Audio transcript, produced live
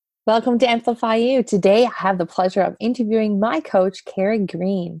Welcome to Amplify You. Today, I have the pleasure of interviewing my coach, Carrie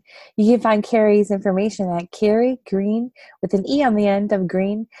Greene. You can find Carrie's information at Carrie Greene with an E on the end of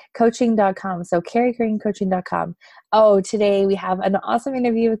Greene coaching.com. So carriegreencoaching.com. Oh, today we have an awesome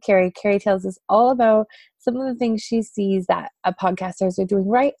interview with Carrie. Carrie tells us all about some of the things she sees that podcasters are doing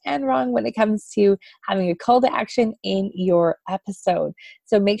right and wrong when it comes to having a call to action in your episode.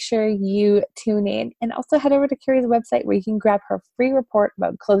 So make sure you tune in and also head over to Carrie's website where you can grab her free report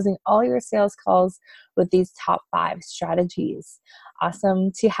about closing all your sales calls with these top 5 strategies.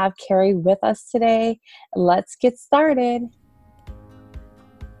 Awesome to have Carrie with us today. Let's get started.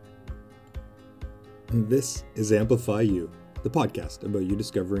 This is Amplify You, the podcast about you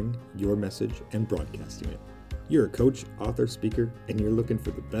discovering your message and broadcasting it. You're a coach, author, speaker, and you're looking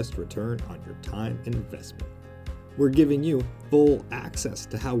for the best return on your time and investment. We're giving you full access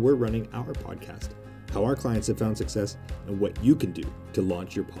to how we're running our podcast, how our clients have found success, and what you can do to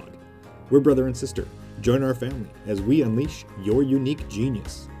launch your pod. We're brother and sister. Join our family as we unleash your unique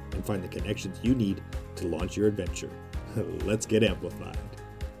genius and find the connections you need to launch your adventure. Let's get amplified.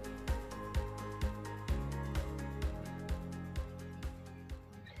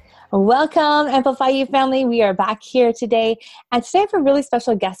 Welcome, Amplify You family. We are back here today. And today I have a really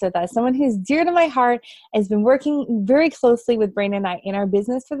special guest with us, someone who's dear to my heart, has been working very closely with Greene and I in our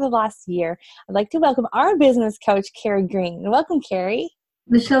business for the last year. I'd like to welcome our business coach, Carrie Greene. Welcome, Carrie.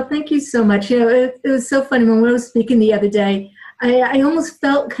 Michelle, thank you so much. It was so funny when I was speaking the other day. I almost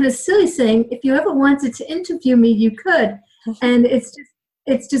felt kind of silly saying, if you ever wanted to interview me, you could. And it's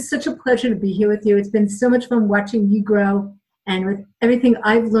just such a pleasure to be here with you. It's been so much fun watching you grow and with everything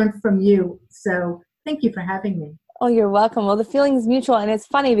I've learned from you. So thank you for having me. Oh, you're welcome. Well, the feeling is mutual. And it's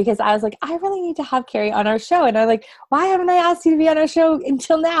funny because I was like, I really need to have Carrie on our show. And I'm like, why haven't I asked you to be on our show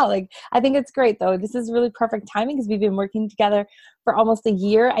until now? Like, I think it's great though. This is really perfect timing because we've been working together for almost a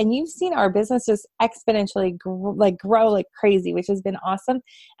year and you've seen our business just exponentially grow like crazy, which has been awesome.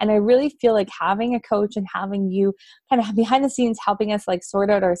 And I really feel like having a coach and having you kind of behind the scenes helping us like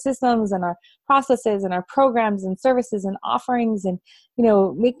sort out our systems and our processes and our programs and services and offerings and, you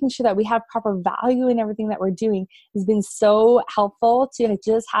know, making sure that we have proper value in everything that we're doing has been so helpful to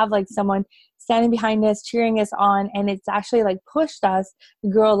just have like someone standing behind us, cheering us on. And it's actually like pushed us to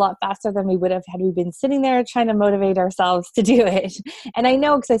grow a lot faster than we would have had we been sitting there trying to motivate ourselves to do it. And I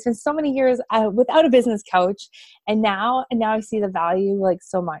know because I spent so many years without a business coach and now I see the value like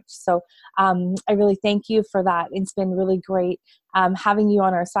so much. So I really thank you for that. It's been really great having you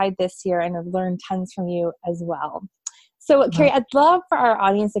on our side this year and I've learned tons from you as well. So, Carrie, I'd love for our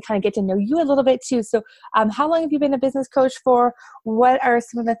audience to kind of get to know you a little bit too. So, how long have you been a business coach for? What are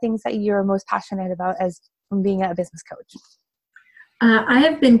some of the things that you're most passionate about as from being a business coach? I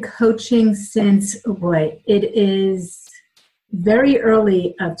have been coaching since, it is very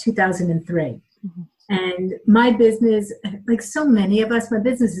early of 2003. Mm-hmm. And my business, like so many of us, my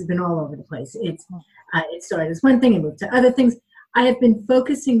business has been all over the place. It started as one thing and moved to other things. I have been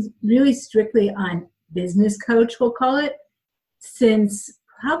focusing really strictly on business coach, we'll call it, since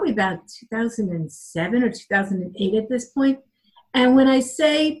probably about 2007 or 2008 at this point. And when I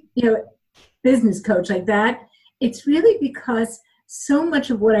say, business coach like that, it's really because so much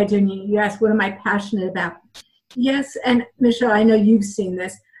of what I do, and you ask, what am I passionate about? Yes, and Michelle, I know you've seen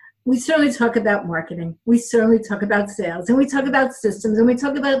this. We certainly talk about marketing. We certainly talk about sales, and we talk about systems, and we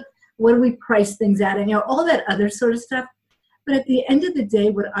talk about what do we price things at, and all that other sort of stuff. But at the end of the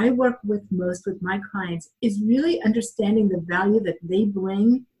day, what I work with most with my clients is really understanding the value that they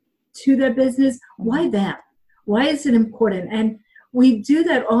bring to their business. Why them? Why is it important? And we do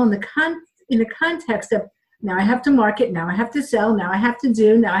that all in the context of, now I have to market, now I have to sell, now I have to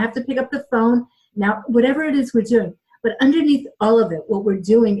do, now I have to pick up the phone, now whatever it is we're doing. But underneath all of it, what we're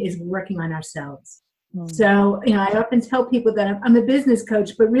doing is working on ourselves. So, I often tell people that I'm a business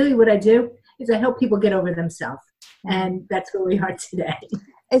coach, but really what I do is I help people get over themselves. And that's where we are today.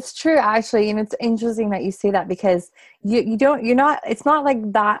 It's true, actually. And it's interesting that you say that because it's not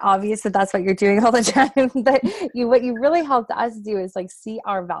like that obvious that that's what you're doing all the time. But what you really helped us do is like see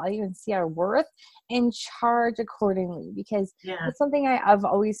our value and see our worth and charge accordingly, because it's something I've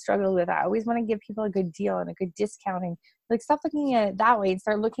always struggled with. I always want to give people a good deal and a good discounting. Like, stop looking at it that way and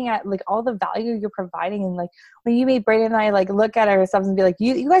start looking at like all the value you're providing. And like when you made Brayden and I like look at ourselves and be like,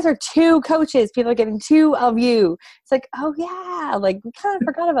 you guys are 2 coaches. People are getting 2 of you. It's like, oh yeah, like we kind of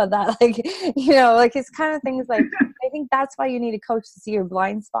forgot about that. Like, like it's kind of things like, I think that's why you need a coach to see your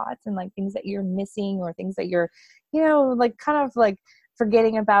blind spots and like things that you're missing or things that you're, like kind of like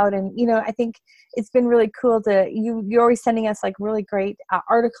forgetting about. And, I think it's been really cool you're always sending us like really great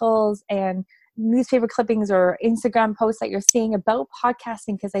articles and newspaper clippings or Instagram posts that you're seeing about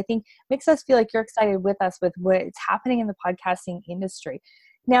podcasting, because I think it makes us feel like you're excited with us with what's happening in the podcasting industry.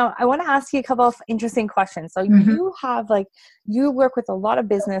 Now, I want to ask you a couple of interesting questions. So you have you work with a lot of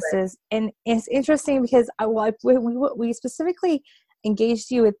businesses, and it's interesting because we specifically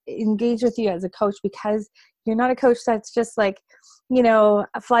engaged with you as a coach, because you're not a coach that's just a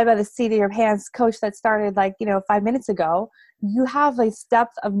fly by the seat of your pants coach that started 5 minutes ago. You have a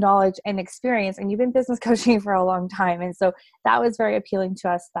depth of knowledge and experience, and you've been business coaching for a long time. And so that was very appealing to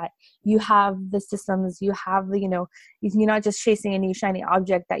us, that you have the systems, you have you're not just chasing a new shiny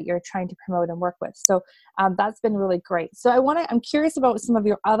object that you're trying to promote and work with. So that's been really great. So I'm curious about some of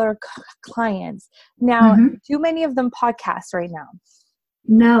your other clients. Now, do many of them podcast right now?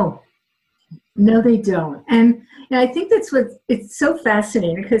 No, they don't. And I think that's it's so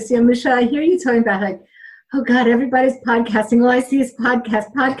fascinating, because Michelle, I hear you talking about oh God, everybody's podcasting. All I see is podcast.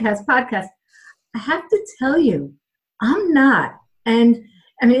 I have to tell you, I'm not. And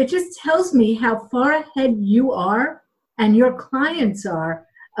I mean, it just tells me how far ahead you are and your clients are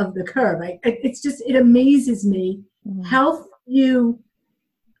of the curve. It amazes me how few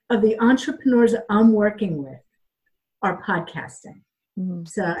of the entrepreneurs I'm working with are podcasting.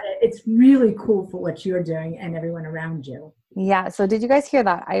 So it's really cool for what you're doing and everyone around you. Yeah. So did you guys hear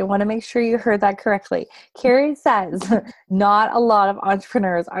that? I want to make sure you heard that correctly. Carrie says not a lot of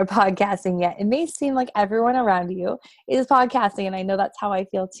entrepreneurs are podcasting yet. It may seem like everyone around you is podcasting, and I know that's how I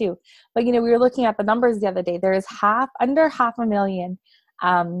feel too. But we were looking at the numbers the other day. There is under 500,000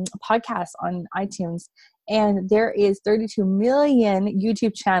 podcasts on iTunes, and there is 32 million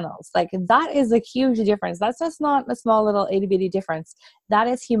YouTube channels. That is a huge difference. That's just not a small little itty bitty difference. That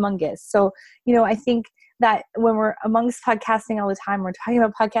is humongous. So, I think that when we're amongst podcasting all the time, we're talking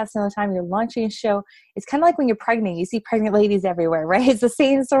about podcasting all the time, you're launching a show, it's kind of like when you're pregnant, you see pregnant ladies everywhere, right? It's the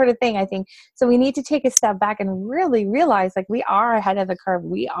same sort of thing, I think. So we need to take a step back and really realize we are ahead of the curve.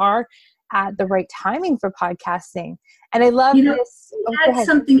 We are at the right timing for podcasting. And I love this.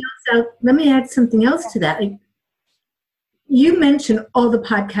 Let me add something else to that. You mentioned all the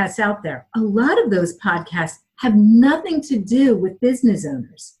podcasts out there. A lot of those podcasts have nothing to do with business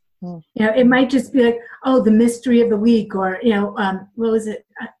owners. It might just be the mystery of the week, or, what was it?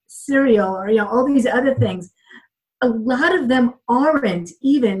 Cereal, or, all these other things. A lot of them aren't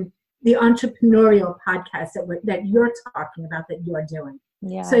even the entrepreneurial podcasts that you're talking about, that you're doing.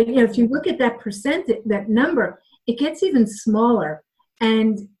 Yeah. So, if you look at that percentage, that number, it gets even smaller.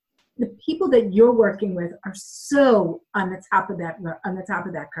 And the people that you're working with are so on the top of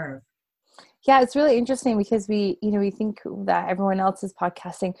that curve. Yeah, it's really interesting, because we think that everyone else is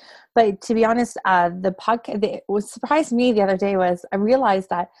podcasting, but to be honest, what surprised me the other day was I realized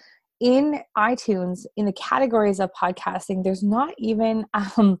that in iTunes, in the categories of podcasting, there's not even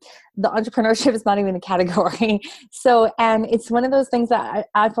the entrepreneurship is not even a category. So, and it's one of those things that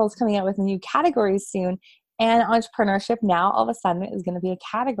Apple's coming out with new categories soon. And entrepreneurship now all of a sudden is going to be a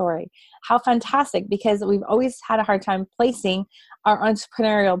category. How fantastic, because we've always had a hard time placing our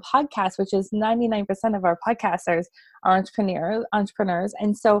entrepreneurial podcast, which is 99% of our podcasters are entrepreneurs.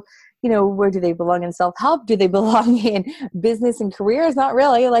 And so, where do they belong in self-help? Do they belong in business and careers? Not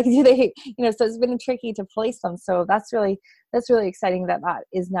really. Do they, so it's been tricky to place them. So that's really exciting that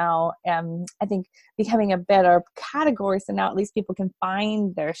is now, I think, becoming a better category. So now at least people can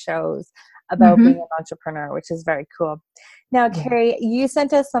find their shows about being an entrepreneur, which is very cool. Now, Carrie, you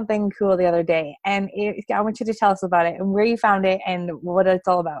sent us something cool the other day, and I want you to tell us about it and where you found it and what it's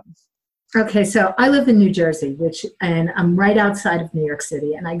all about. Okay, so I live in New Jersey, and I'm right outside of New York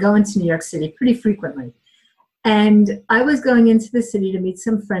City, and I go into New York City pretty frequently. And I was going into the city to meet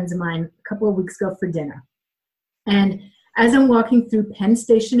some friends of mine a couple of weeks ago for dinner. And as I'm walking through Penn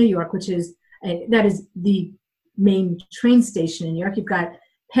Station, New York, that is the main train station in New York, you've got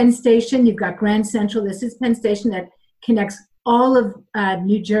Penn Station, you've got Grand Central. This is Penn Station that connects all of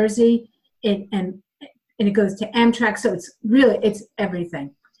New Jersey, and it goes to Amtrak. So it's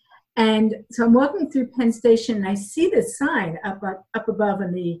everything. And so I'm walking through Penn Station, and I see this sign up above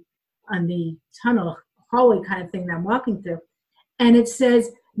on the tunnel hallway kind of thing that I'm walking through, and it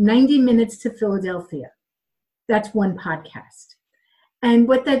says 90 minutes to Philadelphia. That's one podcast. And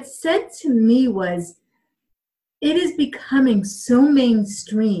what that said to me was, it is becoming so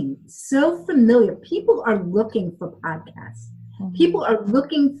mainstream, so familiar. People are looking for podcasts. People are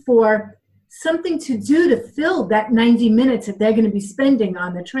looking for something to do to fill that 90 minutes that they're going to be spending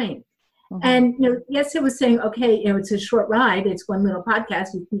on the train. And, yes, it was saying, okay, it's a short ride. It's one little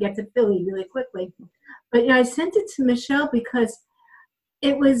podcast. You can get to Philly really quickly. But, I sent it to Michelle because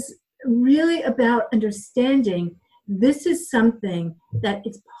it was really about understanding this is something that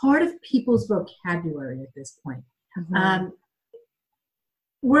it's part of people's vocabulary at this point.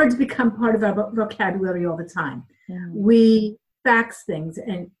 Words become part of our vocabulary all the time. We fax things,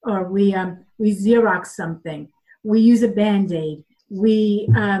 or we Xerox something. We use a Band-Aid.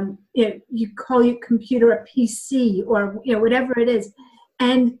 You call your computer a PC, or whatever it is,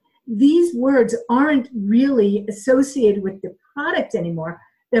 and these words aren't really associated with the product anymore.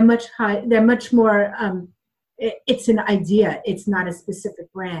 They're much more. It's an idea. It's not a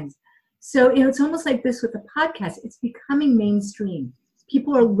specific brand. So it's almost like this with the podcast. It's becoming mainstream.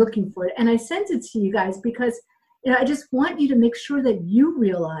 People are looking for it, and I sent it to you guys because I just want you to make sure that you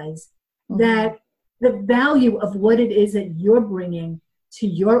realize that the value of what it is that you're bringing to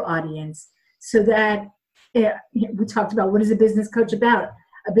your audience, so that we talked about, what is a business coach about?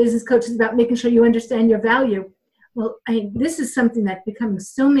 A business coach is about making sure you understand your value. Well, this is something that's becoming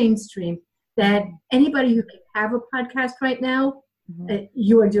so mainstream that anybody who can have a podcast right now,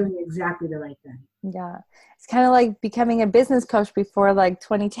 you are doing exactly the right thing. Yeah. It's kind of like becoming a business coach before like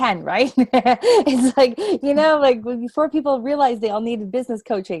 2010, right? It's like, like before people realized they all needed business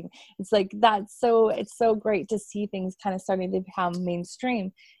coaching. It's like, it's so great to see things kind of starting to become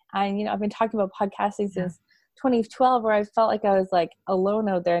mainstream. And, I've been talking about podcasting since 2012, where I felt like I was like alone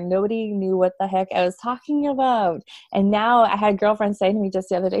out there. Nobody knew what the heck I was talking about. And now I had a girlfriend saying to me just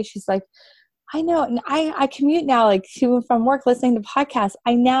the other day, she's like, I know. And I commute now, like to and from work, listening to podcasts.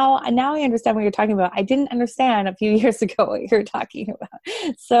 Now I understand what you're talking about. I didn't understand a few years ago what you're talking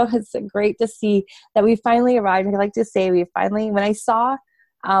about. So it's great to see that we finally arrived. I like to say when I saw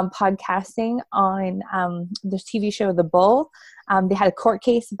podcasting on the TV show The Bull, they had a court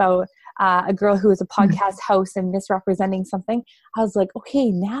case about a girl who was a podcast host and misrepresenting something. I was like,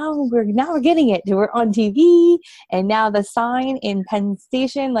 okay, now we're getting it. We're on TV, and now the sign in Penn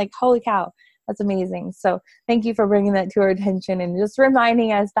Station, like, holy cow. That's amazing. So thank you for bringing that to our attention and just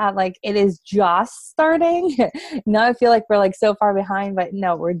reminding us that like it is just starting. Now I feel like we're like so far behind, but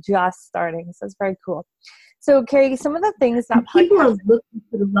no, we're just starting. So it's very cool. So Carrie, some of the things that people are looking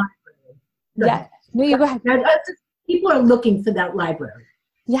for the library. Yeah. No, you go ahead. People are looking for that library.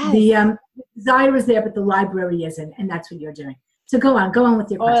 Yes. The desire is there, but the library isn't, and that's what you're doing. So go on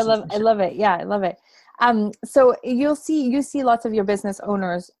with your questions. I love it. Yeah, I love it. So you see lots of your business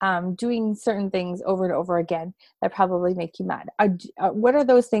owners doing certain things over and over again that probably make you mad. What are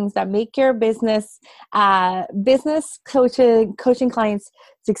those things that make your business coaching clients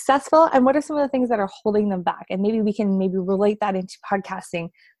successful, and what are some of the things that are holding them back? And maybe we can relate that into podcasting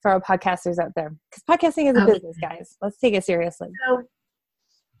for our podcasters out there, because podcasting is a business, guys. Let's take it seriously. So,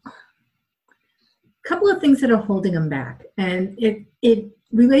 a couple of things that are holding them back, and it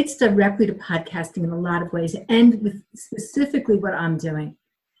relates directly to podcasting in a lot of ways, and with specifically what I'm doing.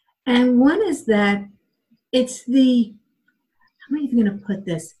 And one is that how am I even going to put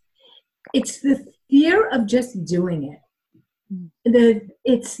this? It's the fear of just doing it.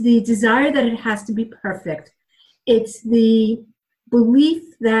 It's the desire that it has to be perfect. It's the belief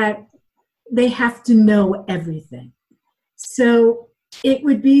that they have to know everything. So it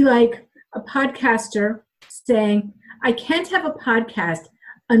would be like a podcaster saying, I can't have a podcast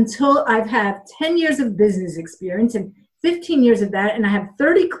until I've had 10 years of business experience and 15 years of that, and I have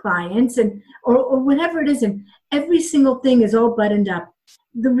 30 clients, or whatever it is, and every single thing is all buttoned up.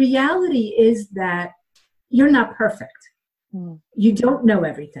 The reality is that you're not perfect. You don't know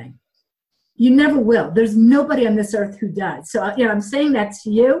everything. You never will. There's nobody on this earth who does. So I'm saying that to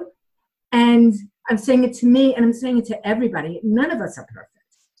you, and I'm saying it to me, and I'm saying it to everybody. None of us are perfect.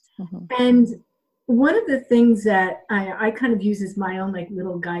 And one of the things that I kind of use as my own like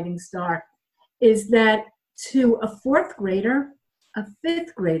little guiding star is that to a fourth grader, a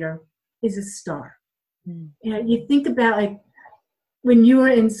fifth grader is a star. You think about like when you were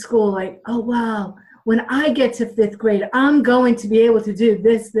in school, like, oh wow, when I get to fifth grade, I'm going to be able to do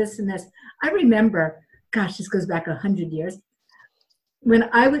this, this, and this. I remember, gosh, this goes back 100 years. When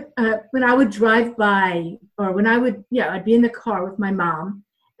I would drive by, or when I'd be in the car with my mom,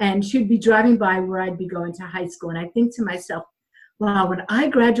 and she'd be driving by where I'd be going to high school. And I think to myself, wow, when I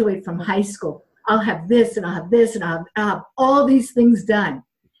graduate from high school, I'll have this, and I'll have this, and I'll have all these things done.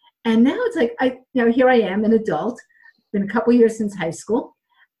 And now it's like, here I am, an adult, been a couple years since high school.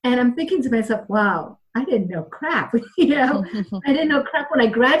 And I'm thinking to myself, wow, I didn't know crap. I didn't know crap when I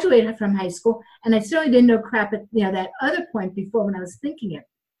graduated from high school. And I certainly didn't know crap at that other point before when I was thinking it.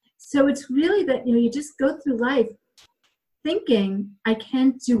 So it's really that, you just go through life thinking, I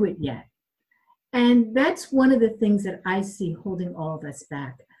can't do it yet. And that's one of the things that I see holding all of us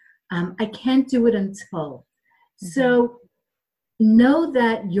back. I can't do it until. So know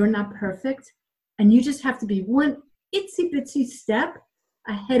that you're not perfect, and you just have to be itsy bitsy step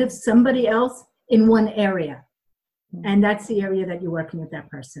ahead of somebody else in one area. And that's the area that you're working with that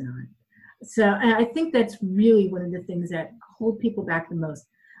person on. So I think that's really one of the things that hold people back the most.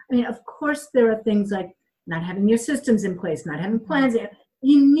 I mean, of course, there are things like not having your systems in place, not having plans.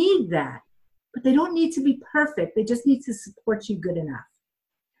 You need that, but they don't need to be perfect. They just need to support you good enough.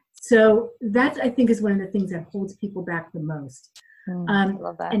 So that, I think, is one of the things that holds people back the most. I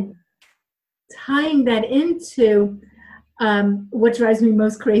love that. And tying that into what drives me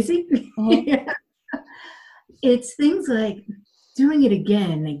most crazy, it's things like doing it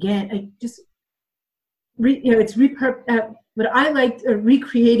again and again. But I like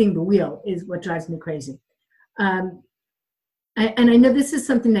recreating the wheel is what drives me crazy. And I know this is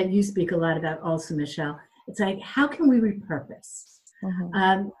something that you speak a lot about also, Michelle. It's like, how can we repurpose?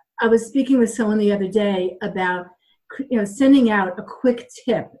 I was speaking with someone the other day about sending out a quick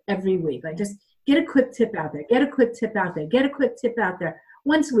tip every week. Like, just get a quick tip out there, get a quick tip out there, get a quick tip out there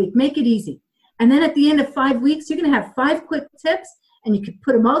once a week. Make it easy. And then at the end of 5 weeks, you're going to have 5 quick tips, and you can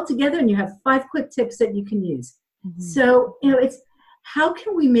put them all together, and you have 5 quick tips that you can use. So, it's how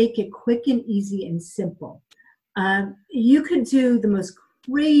can we make it quick and easy and simple? You could do the most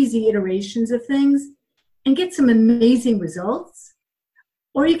crazy iterations of things and get some amazing results,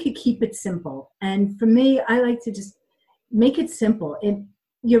 or you could keep it simple. And for me, I like to just make it simple.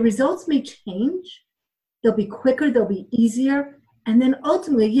 Your results may change. They'll be quicker. They'll be easier. And then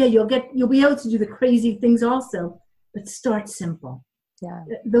ultimately, you'll be able to do the crazy things also, but start simple. Yeah.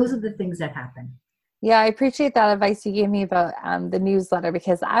 Those are the things that happen. Yeah, I appreciate that advice you gave me about the newsletter,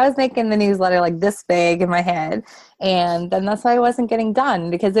 because I was making the newsletter like this big in my head, and then that's why I wasn't getting done,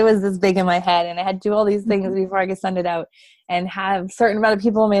 because it was this big in my head, and I had to do all these things before I could send it out and have a certain amount of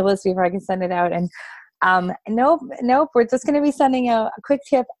people on my list before I could send it out. And nope, we're just going to be sending out a quick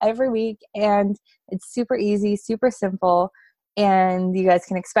tip every week, and it's super easy, super simple. And you guys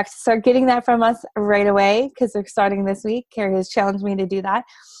can expect to start getting that from us right away, because they're starting this week. Carrie has challenged me to do that.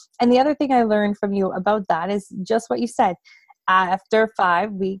 And the other thing I learned from you about that is just what you said. After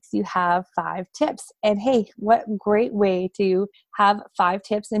 5 weeks, you have 5 tips. And hey, what great way to have 5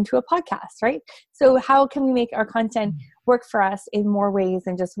 tips into a podcast, right? So how can we make our content work for us in more ways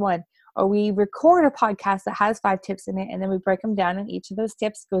than just one? Or we record a podcast that has 5 tips in it, and then we break them down, and each of those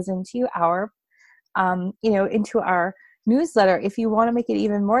tips goes into our, into our newsletter. If you want to make it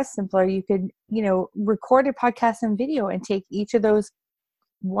even more simpler, you could, record a podcast and video and take each of those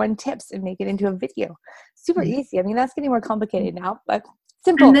 1 tips and make it into a video. Super easy. I mean, that's getting more complicated now, but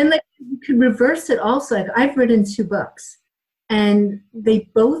simple. And then you can reverse it also. I've written 2 books, and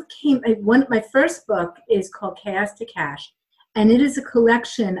they both came. My first book is called Chaos to Cash, and it is a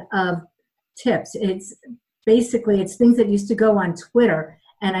collection of tips. It's things that used to go on Twitter,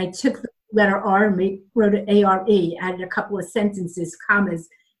 and I took the letter R and wrote it A-R-E, added a couple of sentences, commas,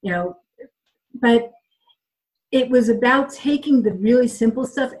 but it was about taking the really simple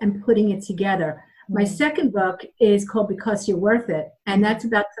stuff and putting it together. My second book is called Because You're Worth It, and that's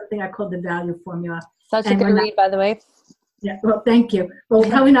about something I call the value formula. Such a good read, by the way. Yeah, well, thank you. Well, we're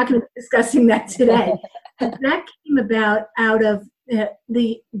probably not going to be discussing that today. But that came about out of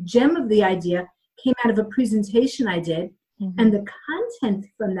the gem of the idea came out of a presentation I did, and the content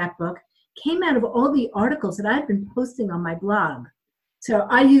from that book came out of all the articles that I've been posting on my blog. So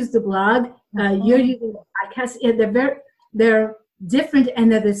I use the blog. You're using the podcast. They're different,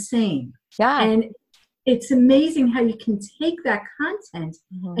 and they're the same. Yeah. And it's amazing how you can take that content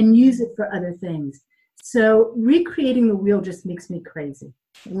and use it for other things. So recreating the wheel just makes me crazy.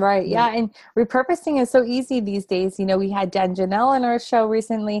 Right. Yeah. And repurposing is so easy these days. We had Dan Janelle on our show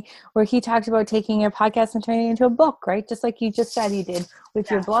recently where he talked about taking your podcast and turning it into a book, right? Just like you just said you did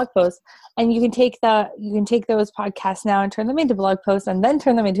with your blog post. And you can take those podcasts now and turn them into blog posts and then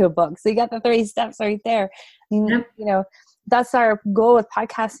turn them into a book. So you got the 3 steps right there. I mean, that's our goal with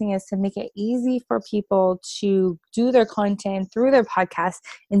podcasting, is to make it easy for people to do their content through their podcast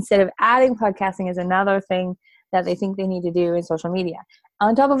instead of adding podcasting as another thing that they think they need to do in social media,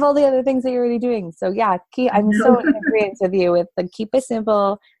 on top of all the other things that you're already doing. So yeah, I'm so in agreement with you with the keep it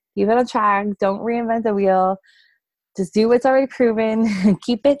simple, keep it on track, don't reinvent the wheel, just do what's already proven,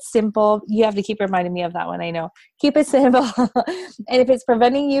 keep it simple. You have to keep reminding me of that one, I know. Keep it simple. And if it's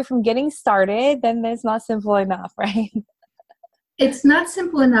preventing you from getting started, then it's not simple enough, right? It's not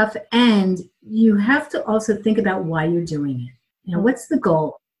simple enough, and you have to also think about why you're doing it. What's the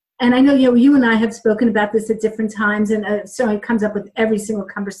goal? And I know, you and I have spoken about this at different times, and certainly it comes up with every single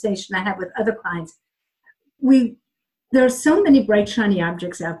conversation I have with other clients. There are so many bright, shiny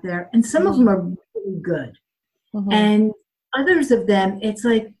objects out there, and some of them are really good. And others of them, it's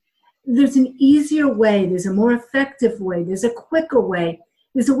like, there's an easier way, there's a more effective way, there's a quicker way,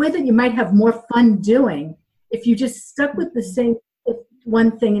 there's a way that you might have more fun doing if you just stuck with the same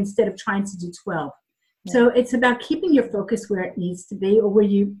one thing instead of trying to do 12. Yeah. So it's about keeping your focus where it needs to be, or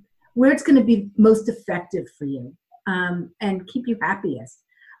where it's going to be most effective for you, and keep you happiest.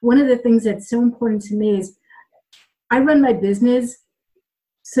 One of the things that's so important to me is I run my business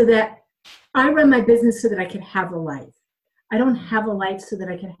so that I can have a life. I don't have a life so that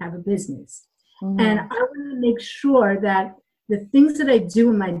I can have a business. Mm-hmm. And I want to make sure that the things that I do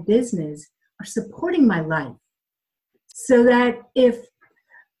in my business are supporting my life. So that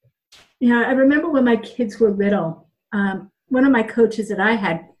I remember when my kids were little, one of my coaches that I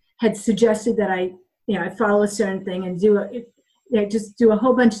had suggested that I follow a certain thing and just do a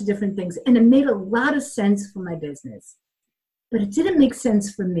whole bunch of different things. And it made a lot of sense for my business. But it didn't make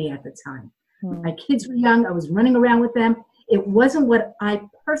sense for me at the time. Mm-hmm. My kids were young. I was running around with them. It wasn't what I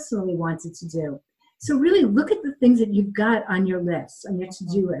personally wanted to do. So really look at the things that you've got on your list, on your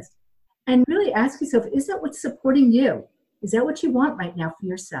to-do list, and really ask yourself, is that what's supporting you? Is that what you want right now for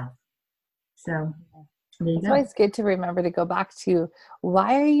yourself? So there you it's go. always good to remember to go back to,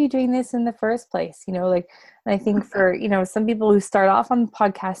 why are you doing this in the first place? And I think for, some people who start off on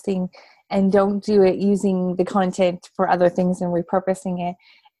podcasting and don't do it using the content for other things and repurposing it,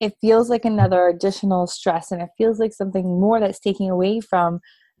 it feels like another additional stress, and it feels like something more that's taking away from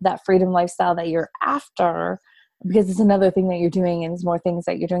that freedom lifestyle that you're after, because it's another thing that you're doing and there's more things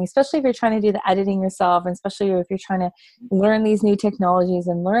that you're doing, especially if you're trying to do the editing yourself, and especially if you're trying to learn these new technologies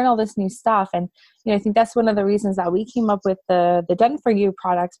and learn all this new stuff. And, I think that's one of the reasons that we came up with the Done For You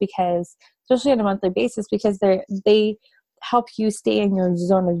products, because especially on a monthly basis, because they help you stay in your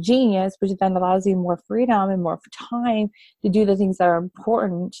zone of genius, which then allows you more freedom and more time to do the things that are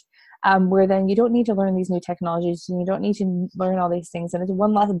important, where then you don't need to learn these new technologies and you don't need to learn all these things. And it's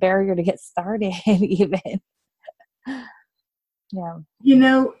one less barrier to get started even. Yeah. You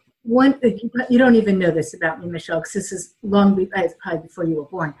don't even know this about me, Michelle, because this is it's probably before you were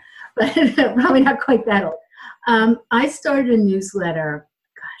born, but probably not quite that old. I started a newsletter,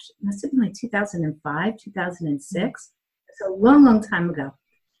 it must have been like 2005, 2006. So a long, long time ago.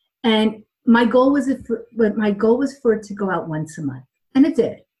 And my goal was for it to go out once a month. And it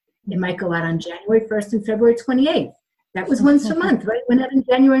did. It might go out on January 1st and February 28th. That was once a month, right? It went out in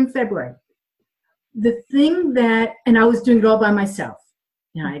January and February. And I was doing it all by myself.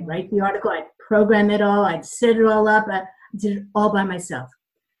 I'd write the article, I'd program it all, I'd set it all up, I did it all by myself.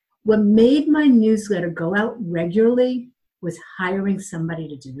 What made my newsletter go out regularly was hiring somebody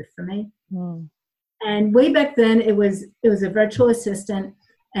to do it for me. Mm. And way back then, it was a virtual assistant,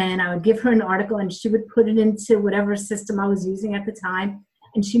 and I would give her an article, and she would put it into whatever system I was using at the time,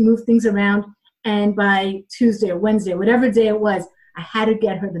 and she moved things around. And by Tuesday or Wednesday, whatever day it was, I had to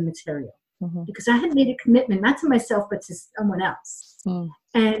get her the material, because I had made a commitment, not to myself, but to someone else. Mm.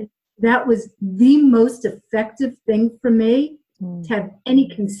 And that was the most effective thing for me, to have any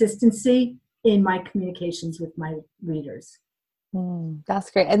consistency in my communications with my readers.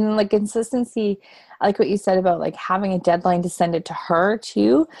 That's great. And then consistency, I like what you said about having a deadline to send it to her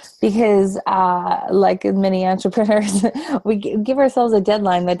too, because like many entrepreneurs, we give ourselves a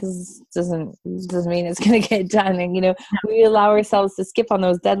deadline that doesn't mean it's going to get done. And, we allow ourselves to skip on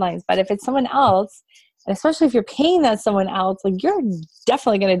those deadlines. But if it's someone else, and especially if you're paying that someone else, you're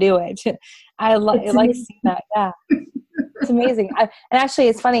definitely going to do it. I like seeing that. Yeah. It's amazing. And actually,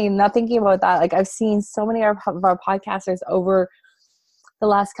 it's funny, not thinking about that. I've seen so many of our podcasters over the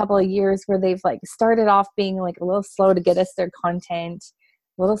last couple of years where they've started off being a little slow to get us their content,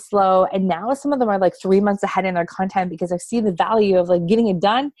 a little slow. And now some of them are 3 months ahead in their content, because I see the value of getting it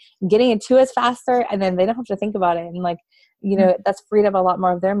done, getting it to us faster. And then they don't have to think about it. And that's freed up a lot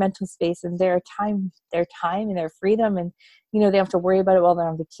more of their mental space and their time and their freedom. And, they don't have to worry about it while they're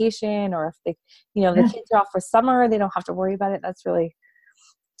on vacation, or if they, the kids are off for summer, they don't have to worry about it. It's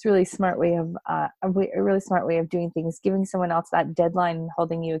really smart way of, a really smart way of doing things, giving someone else that deadline and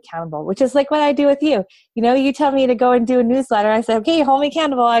holding you accountable, which is like what I do with you. You tell me to go and do a newsletter. I said, okay, hold me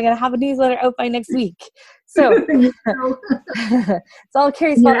accountable. I'm going to have a newsletter out by next week. So it's all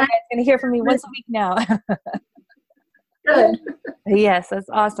Carrie's fault. You guys are going to hear from me once a week now. Good. Yes, that's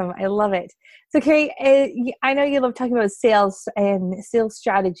awesome. I love it. So Carrie, I know you love talking about sales and sales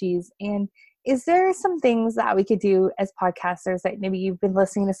strategies. And is there some things that we could do as podcasters that maybe you've been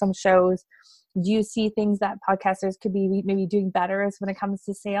listening to some shows? Do you see things that podcasters could be maybe doing better as when it comes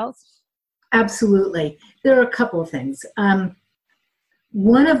to sales? Absolutely. There are a couple of things.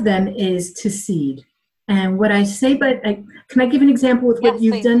 One of them is to seed. And what I say, can I give an example with what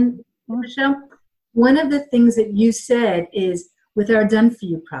you've done, Michelle? One of the things that you said is with our Done For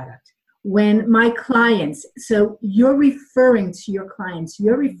You product. when my clients, so you're referring to your clients,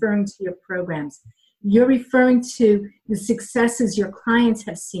 you're referring to your programs, you're referring to the successes your clients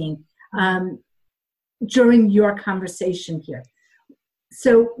have seen during your conversation here.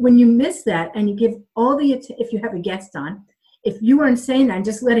 So when you miss that and you give all the, if you have a guest on, if you weren't saying that and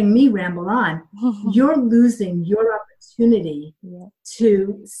just letting me ramble on, you're losing your opportunity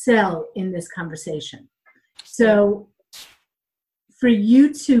to sell in this conversation. So for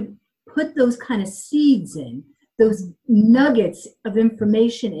you to put those kind of seeds in, those nuggets of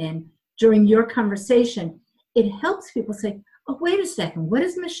information in during your conversation, it helps people say, oh, wait a second, what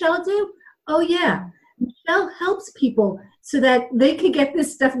does Michelle do? Oh, yeah. Michelle helps people so that they can get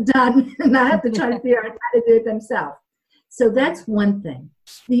this stuff done and not have to try to figure out how to do it themselves. So that's one thing.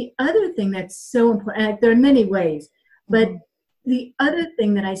 The other thing that's so important, there are many ways, but the other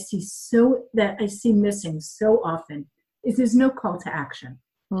thing that I see missing so often is there's no call to action.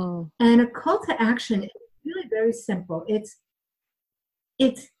 And a call to action is really very simple. It's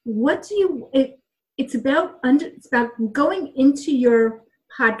about going into your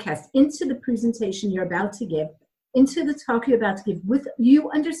podcast, into the presentation you're about to give, into the talk you're about to give, with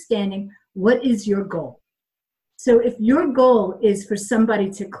you understanding what is your goal. So if your goal is for somebody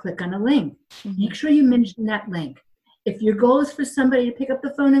to click on a link, make sure you mention that link. If your goal is for somebody to pick up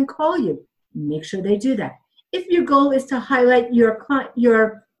the phone and call you, make sure they do that. If your goal is to highlight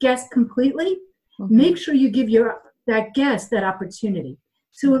your guest completely, make sure you give that guest that opportunity.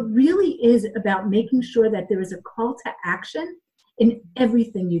 So it really is about making sure that there is a call to action in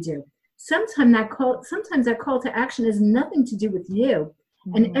everything you do. Sometimes that call to action has nothing to do with you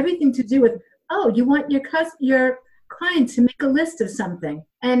and everything to do with, oh, you want your client to make a list of something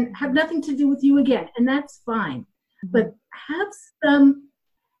and have nothing to do with you again, and that's fine. But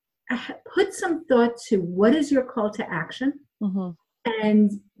put some thought to what is your call to action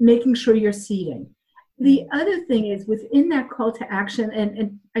and making sure you're seeding. The other thing is within that call to action,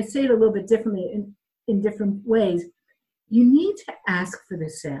 and I say it a little bit differently in different ways, you need to ask for the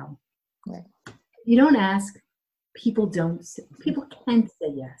sale. Right. You don't ask, people can say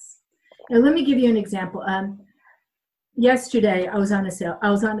yes. Now, let me give you an example. Yesterday, I was on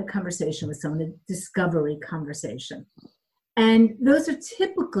a conversation with someone, a discovery conversation. And those are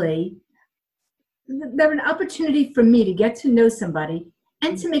typically, they're an opportunity for me to get to know somebody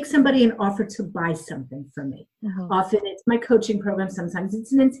and to make somebody an offer to buy something from me. Often it's my coaching program. Sometimes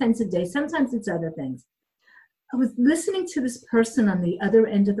it's an intensive day. Sometimes it's other things. I was listening to this person on the other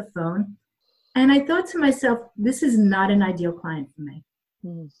end of the phone, and I thought to myself, this is not an ideal client for me.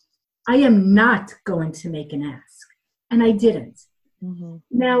 I am not going to make an ask. And I didn't.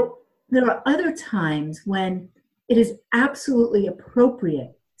 Now, there are other times when it is absolutely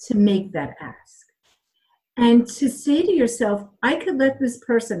appropriate to make that ask. And to say to yourself, I could let this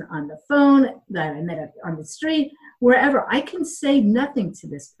person on the phone, that I met on the street, wherever, I can say nothing to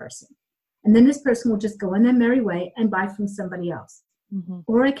this person. And then this person will just go on their merry way and buy from somebody else.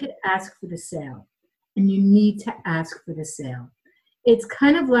 Or I could ask for the sale. And you need to ask for the sale. It's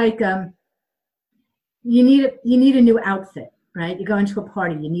kind of like you need a new outfit, right? You go into a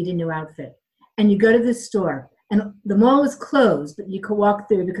party, you need a new outfit. And you go to the store, and the mall is closed, but you can walk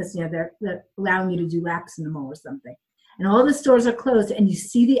through because they're allowing you to do laps in the mall or something. And all the stores are closed, and you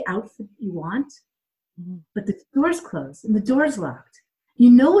see the outfit you want, but the store's closed and the door's locked. You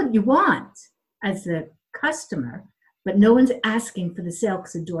know what you want as a customer, but no one's asking for the sale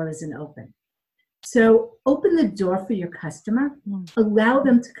because the door isn't open. So open the door for your customer, allow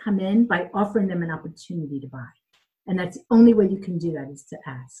them to come in by offering them an opportunity to buy. And that's the only way you can do that is to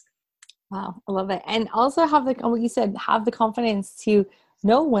ask. Wow, I love it. And also have what you said, have the confidence to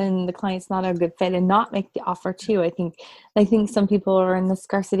know when the client's not a good fit and not make the offer too. I think some people are in the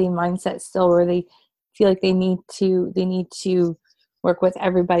scarcity mindset still where they feel like they need to work with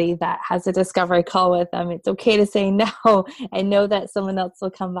everybody that has a discovery call with them. It's okay to say no and know that someone else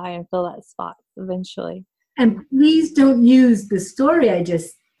will come by and fill that spot eventually. And please don't use the story I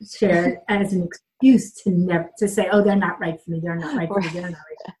just shared as an excuse to say, oh, they're not right for me. They're not right for me. They're not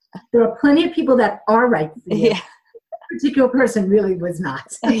right for me. There are plenty of people that are right for you. Yeah. That particular person really was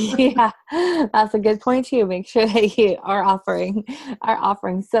not. Yeah, that's a good point too. Make sure that you are offering.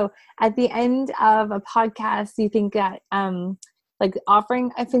 So at the end of a podcast, you think that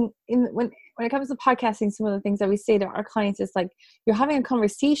offering, I think when it comes to podcasting, some of the things that we say to our clients is like, you're having a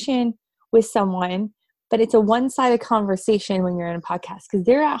conversation with someone, but it's a one-sided conversation when you're in a podcast because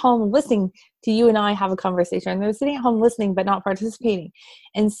they're at home listening to you and I have a conversation, and they're sitting at home listening but not participating.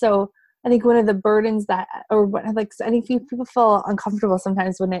 And so I think one of the burdens I think people feel uncomfortable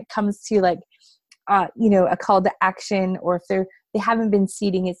sometimes when it comes to a call to action, or if they haven't been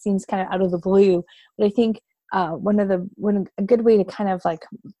seeding. It seems kind of out of the blue. But I think a good way to kind of like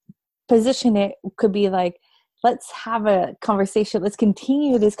position it could be like, let's have a conversation. Let's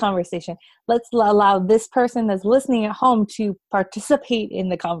continue this conversation. Let's allow this person that's listening at home to participate in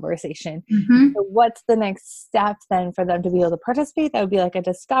the conversation. Mm-hmm. So what's the next step then for them to be able to participate? That would be like a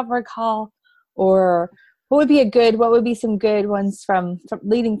discover call, or what would be some good ones from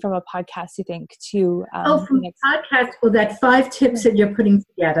leading from a podcast, you think, to from podcast, well, that 5 tips that you're putting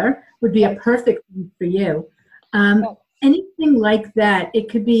together would be a perfect one for you. Anything like that. It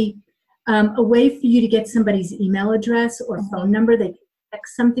could be a way for you to get somebody's email address or phone number. They can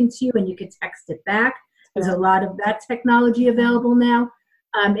text something to you and you can text it back. There's a lot of that technology available now.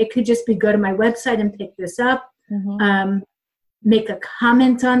 It could just be go to my website and pick this up, make a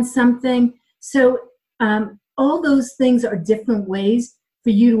comment on something. So all those things are different ways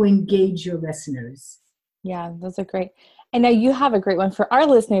for you to engage your listeners. Yeah, those are great. And now you have a great one for our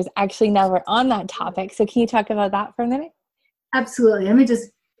listeners. Actually, now we're on that topic. So can you talk about that for a minute? Absolutely. Let me just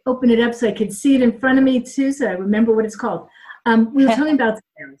open it up so I could see it in front of me too, so I remember what it's called. We were talking about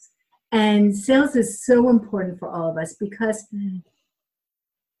sales. And sales is so important for all of us because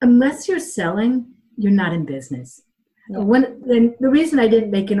unless you're selling, you're not in business. Yeah. And the reason I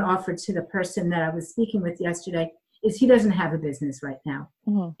didn't make an offer to the person that I was speaking with yesterday is he doesn't have a business right now.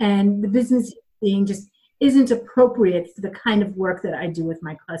 And the business being just isn't appropriate for the kind of work that I do with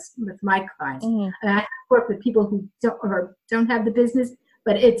my clients. And I work with people who don't have the business,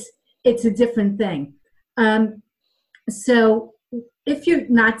 but it's a different thing. So if you're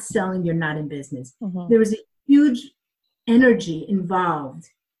not selling, you're not in business. There is a huge energy involved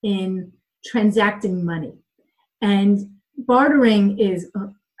in transacting money. And bartering is,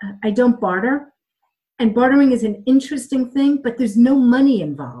 I don't barter. And bartering is an interesting thing, but there's no money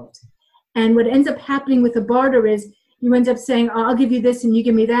involved. And what ends up happening with a barter is you end up saying, oh, I'll give you this and you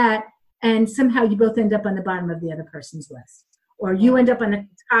give me that. And somehow you both end up on the bottom of the other person's list. Or you end up on the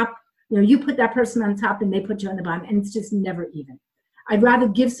top, you put that person on top and they put you on the bottom. And it's just never even. I'd rather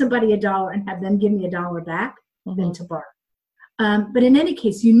give somebody $1 and have them give me $1 back than to barter. But in any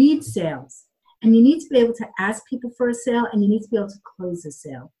case, you need sales. And you need to be able to ask people for a sale, and you need to be able to close a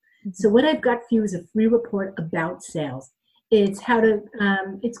sale. So what I've got for you is a free report about sales. It's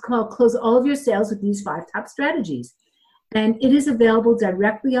it's called Close All of Your Sales with These 5 Top Strategies. And it is available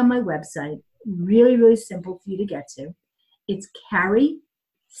directly on my website. Really, really simple for you to get to. It's Carrie,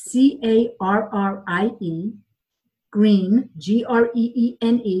 Carrie, Greene,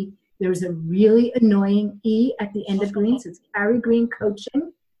 Greene. There's a really annoying E at the end of Greene, so it's Carrie Greene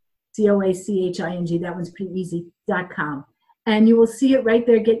Coaching, COACHING, that one's pretty easy, .com. And you will see it right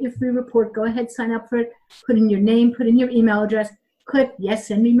there. Get your free report. Go ahead, sign up for it. Put in your name, put in your email address. Click, yes,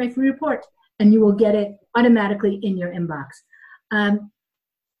 send me my free report. And you will get it automatically in your inbox.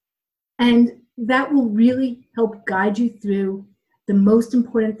 And that will really help guide you through the most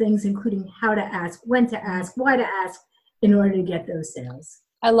important things, including how to ask, when to ask, why to ask, in order to get those sales.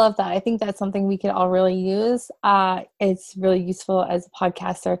 I love that. I think that's something we could all really use. It's really useful as a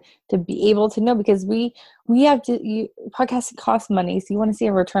podcaster to be able to know, because we have to, podcasting costs money. So you want to see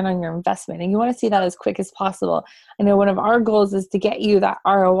a return on your investment, and you want to see that as quick as possible. I know one of our goals is to get you that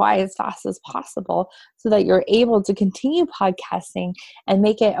ROI as fast as possible so that you're able to continue podcasting and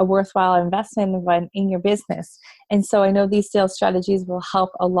make it a worthwhile investment in your business. And so I know these sales strategies will help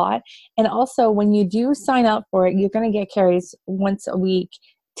a lot. And also when you do sign up for it, you're going to get Carrie's once a week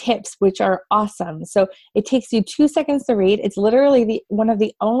tips, which are awesome. So it takes you 2 seconds to read. It's literally one of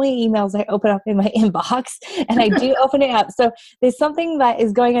the only emails I open up in my inbox, and I do open it up. So there's something that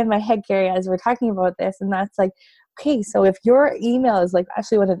is going on in my head, Carrie, as we're talking about this, and that's like, okay, so if your email is like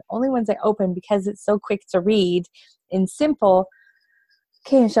actually one of the only ones I open because it's so quick to read and simple.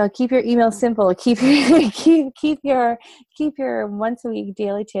 Okay, Michelle, keep your email simple. Keep your once a week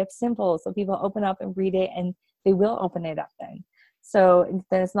daily tips simple, so people open up and read it, and they will open it up then. So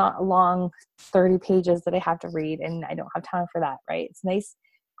then it's not long 30 pages that I have to read, and I don't have time for that, right? It's nice,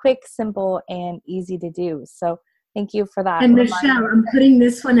 quick, simple, and easy to do. So thank you for that. And Michelle, I'm putting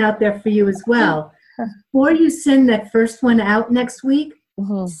this one out there for you as well. Before you send that first one out next week,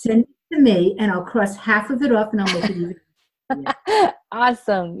 send it to me, and I'll cross half of it off, and I'll make it even.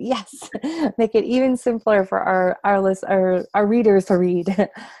 Awesome. Yes. Make it even simpler for our readers to read.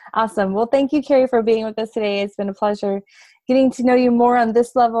 Awesome. Well, thank you, Carrie, for being with us today. It's been a pleasure getting to know you more on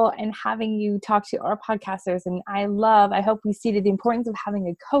this level and having you talk to our podcasters. And I hope we see the importance of having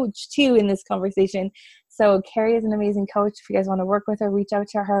a coach too in this conversation. So Carrie is an amazing coach. If you guys want to work with her, reach out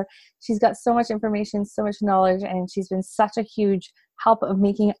to her. She's got so much information, so much knowledge, and she's been such a huge help of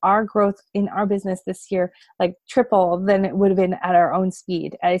making our growth in our business this year like triple than it would have been at our own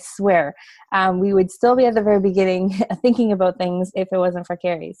speed. I swear. We would still be at the very beginning thinking about things if it wasn't for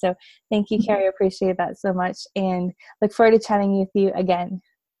Carrie. So thank you, Carrie. I appreciate that so much and look forward to chatting with you again.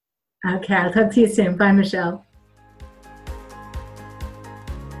 Okay, I'll talk to you soon. Bye, Michelle.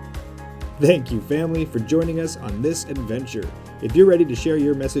 Thank you, family, for joining us on this adventure. If you're ready to share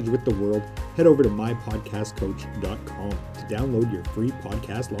your message with the world, head over to mypodcastcoach.com to download your free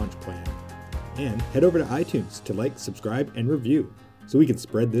podcast launch plan. And head over to iTunes to like, subscribe, and review so we can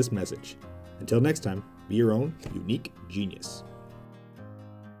spread this message. Until next time, be your own unique genius.